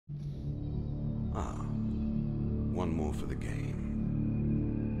one more for the game.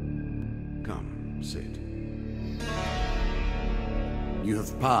 Come, sit. You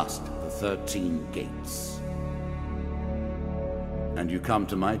have passed the 13 gates. And you come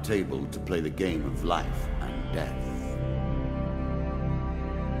to my table to play the game of life and death.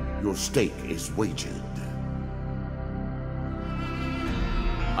 Your stake is wagered.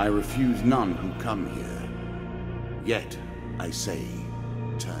 I refuse none who come here. Yet, I say,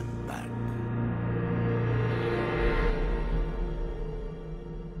 turn back.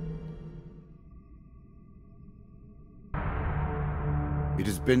 It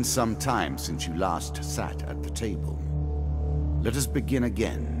has been some time since you last sat at the table. Let us begin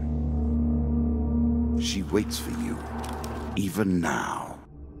again. She waits for you, even now.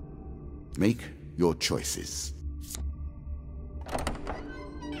 Make your choices.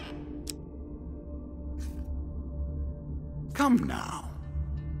 Come now.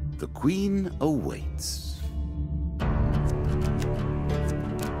 The Queen awaits.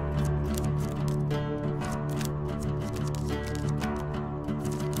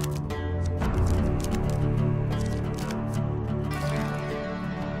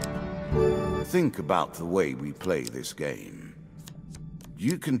 Think about the way we play this game.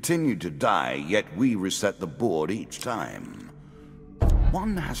 You continue to die, yet we reset the board each time.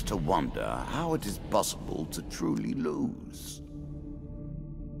 One has to wonder how it is possible to truly lose.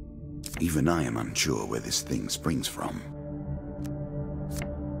 Even I am unsure where this thing springs from.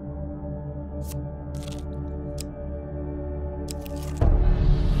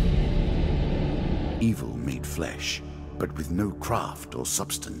 Evil made flesh, but with no craft or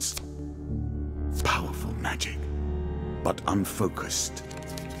substance. Powerful magic, but unfocused.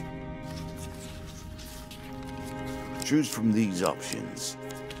 Choose from these options.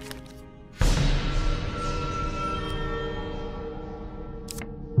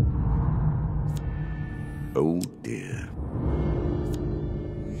 Oh dear.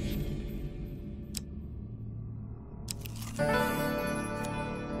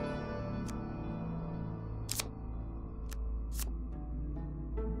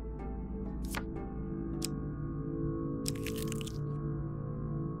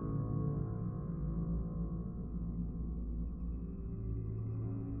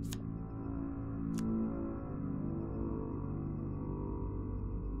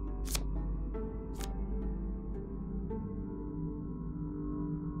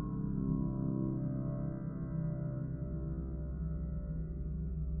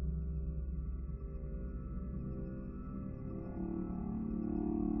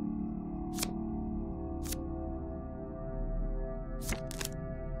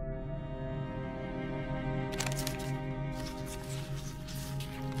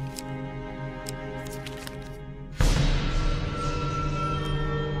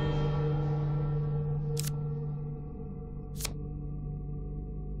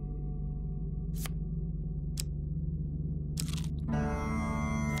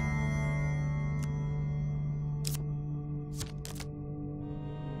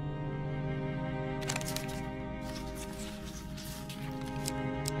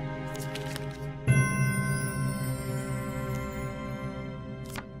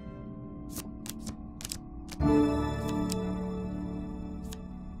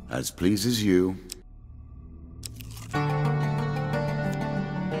 As pleases you. A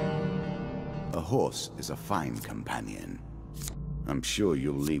horse is a fine companion. I'm sure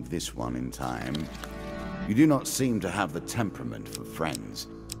you'll leave this one in time. You do not seem to have the temperament for friends,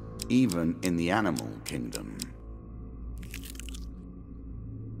 even in the animal kingdom.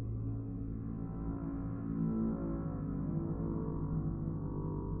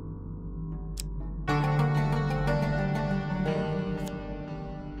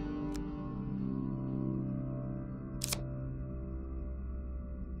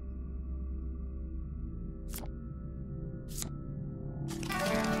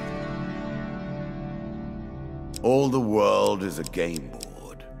 All the world is a game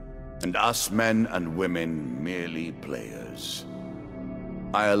board, and us men and women merely players.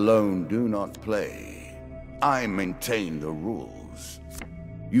 I alone do not play. I maintain the rules.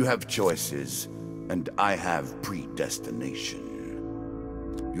 You have choices, and I have predestination.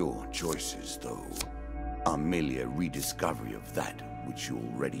 Your choices, though, are merely a rediscovery of that which you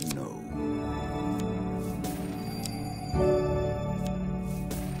already know.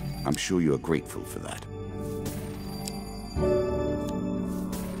 I'm sure you are grateful for that.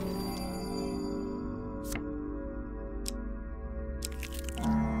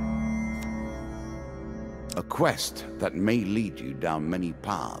 A quest that may lead you down many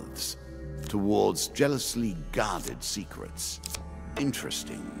paths towards jealously guarded secrets.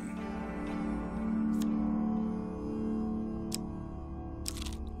 Interesting.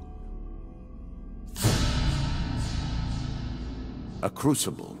 A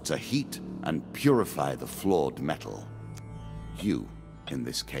crucible to heat and purify the flawed metal. You, in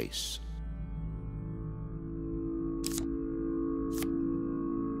this case.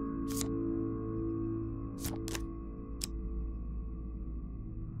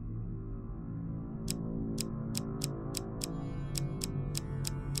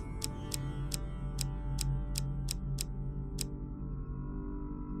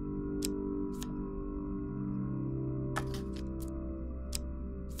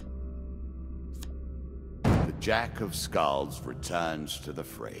 Jack of Skulls returns to the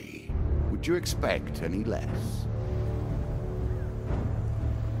fray. Would you expect any less?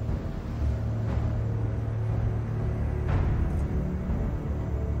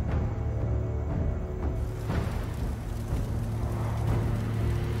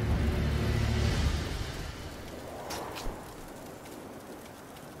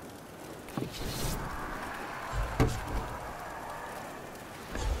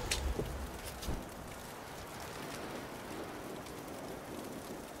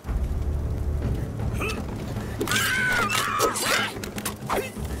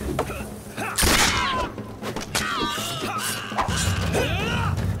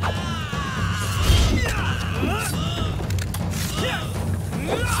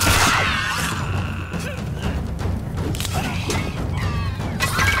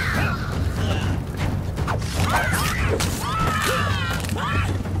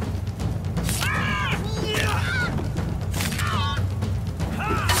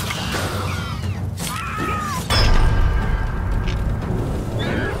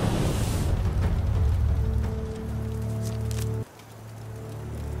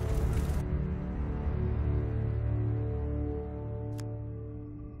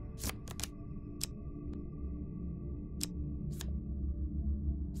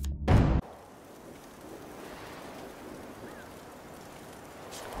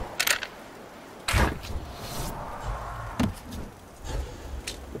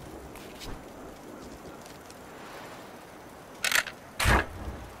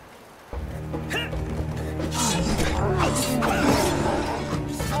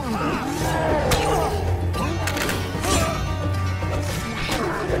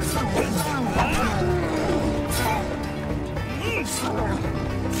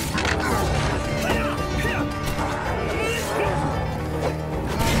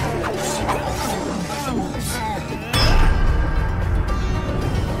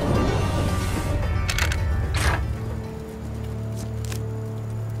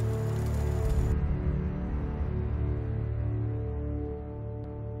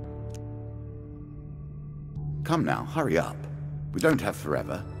 Come now, hurry up. We don't have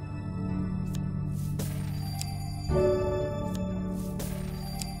forever.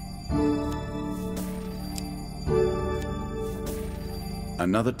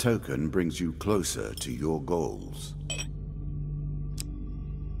 Another token brings you closer to your goals.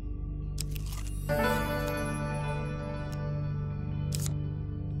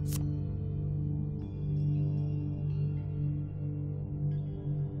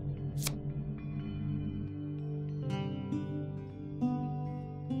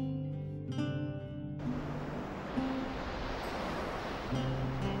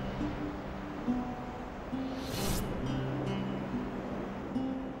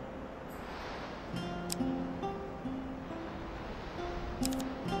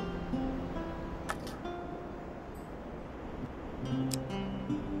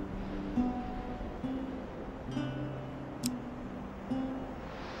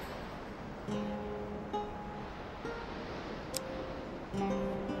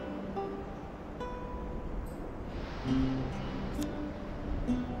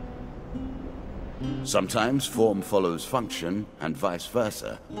 Sometimes form follows function, and vice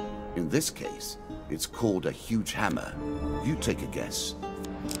versa. In this case, it's called a huge hammer. You take a guess.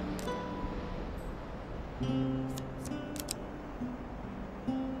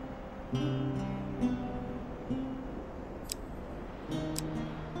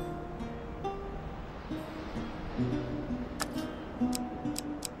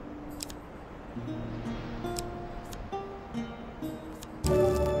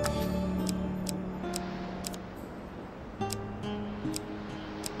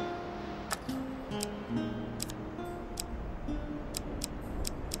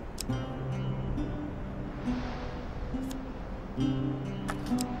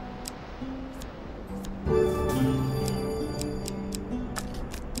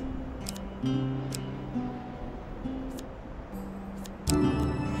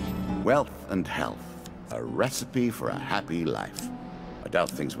 Wealth and health, a recipe for a happy life. I doubt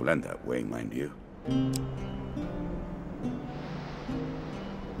things will end that way, mind you.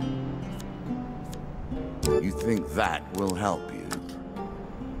 You think that will help you?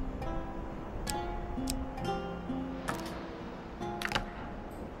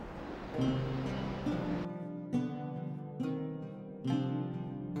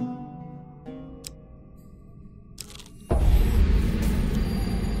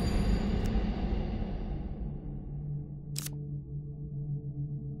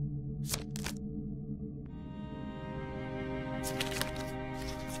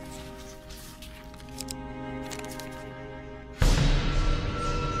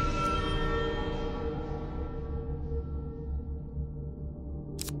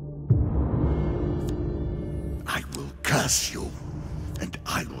 Curse you, and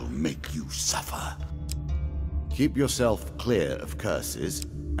I will make you suffer. Keep yourself clear of curses,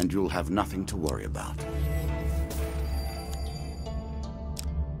 and you'll have nothing to worry about.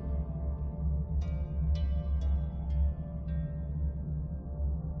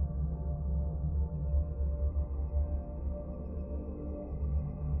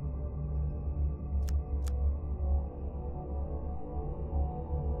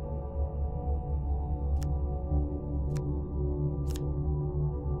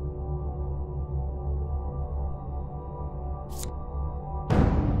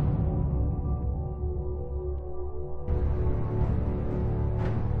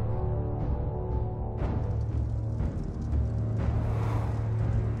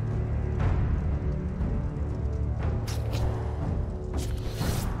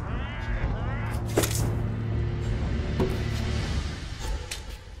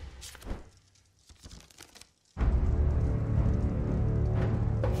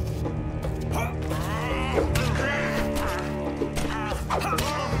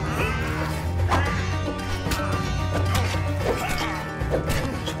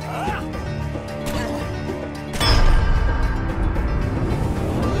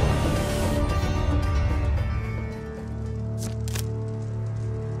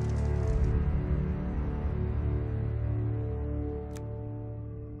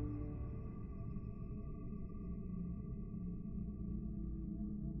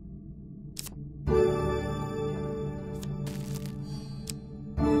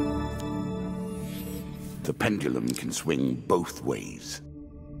 The pendulum can swing both ways.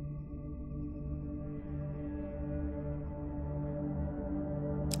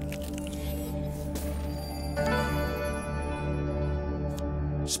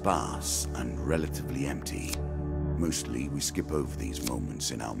 Sparse and relatively empty. Mostly we skip over these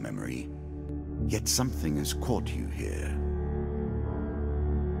moments in our memory. Yet something has caught you here.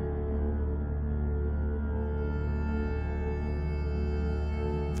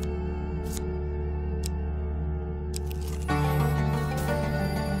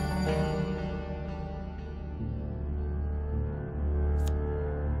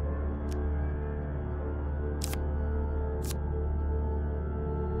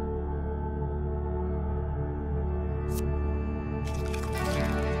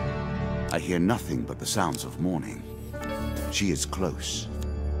 I hear nothing but the sounds of mourning. She is close.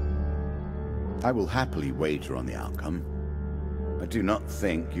 I will happily wager on the outcome. I do not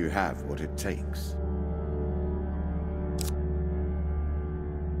think you have what it takes.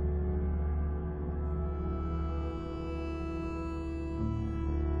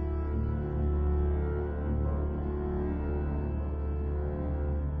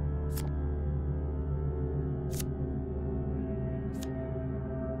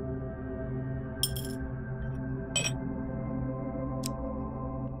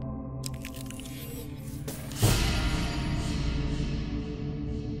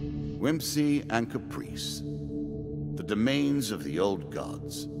 Whimsy and caprice, the domains of the old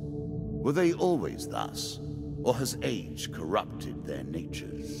gods. Were they always thus, or has age corrupted their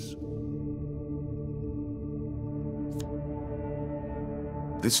natures?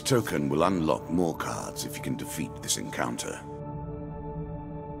 This token will unlock more cards if you can defeat this encounter.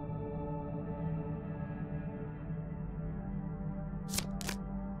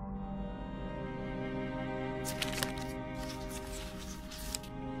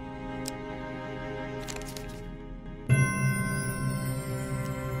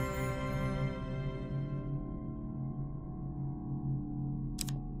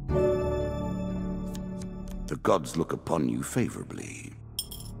 The gods look upon you favorably.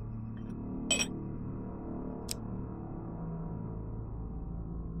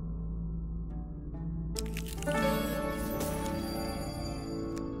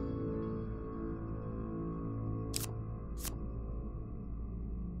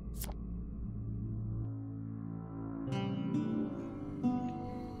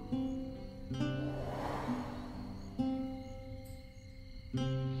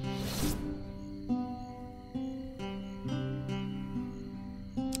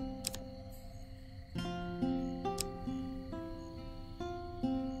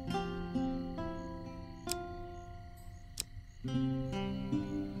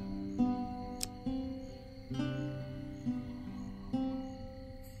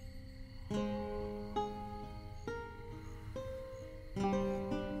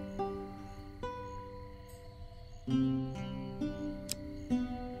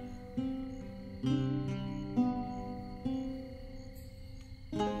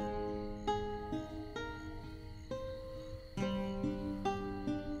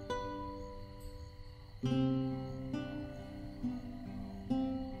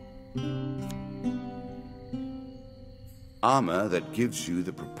 Armor that gives you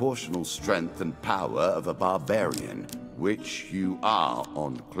the proportional strength and power of a barbarian, which you are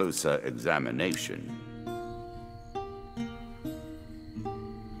on closer examination.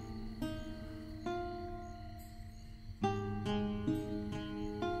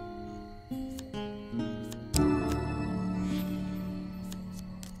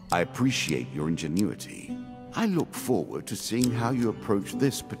 I appreciate your ingenuity. I look forward to seeing how you approach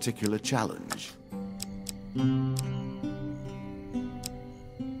this particular challenge.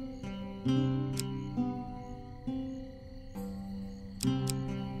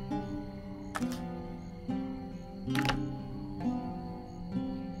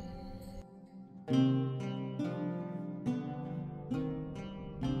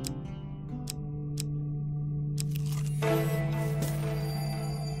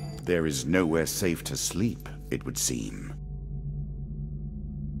 There is nowhere safe to sleep, it would seem.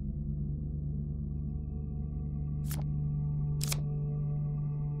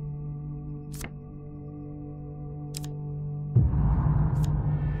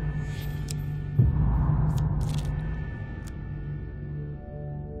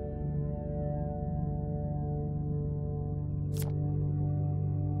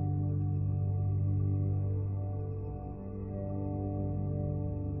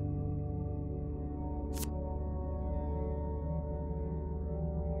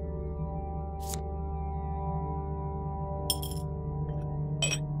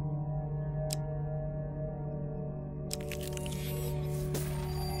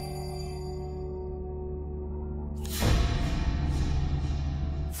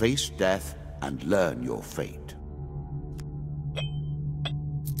 Face death and learn your fate.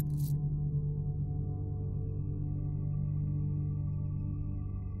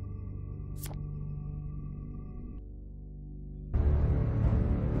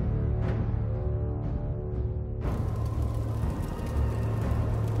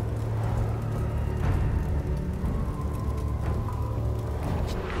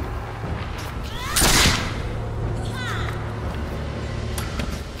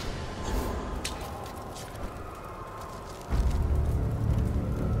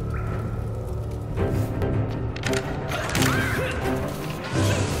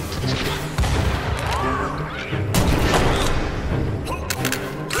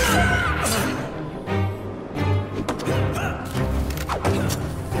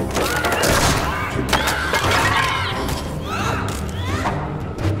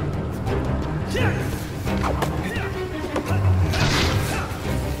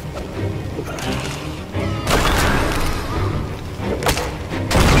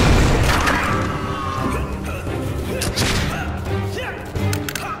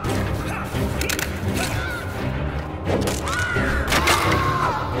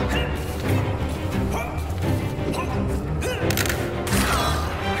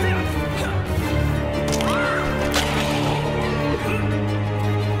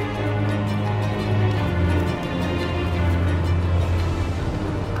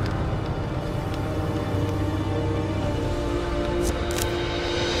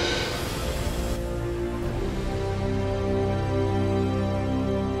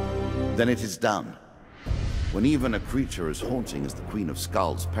 Then it is done. When even a creature as haunting as the Queen of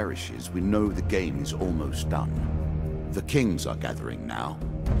Skulls perishes, we know the game is almost done. The kings are gathering now.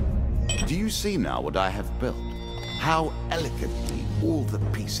 Do you see now what I have built? How elegantly all the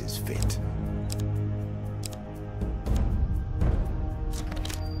pieces fit.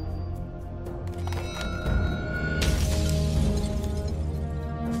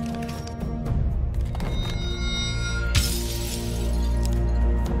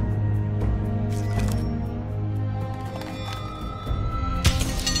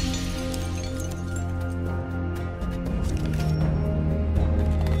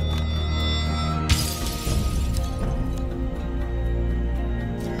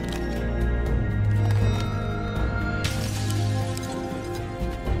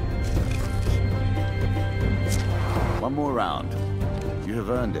 One more round. You have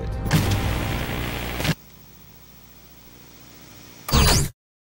earned it.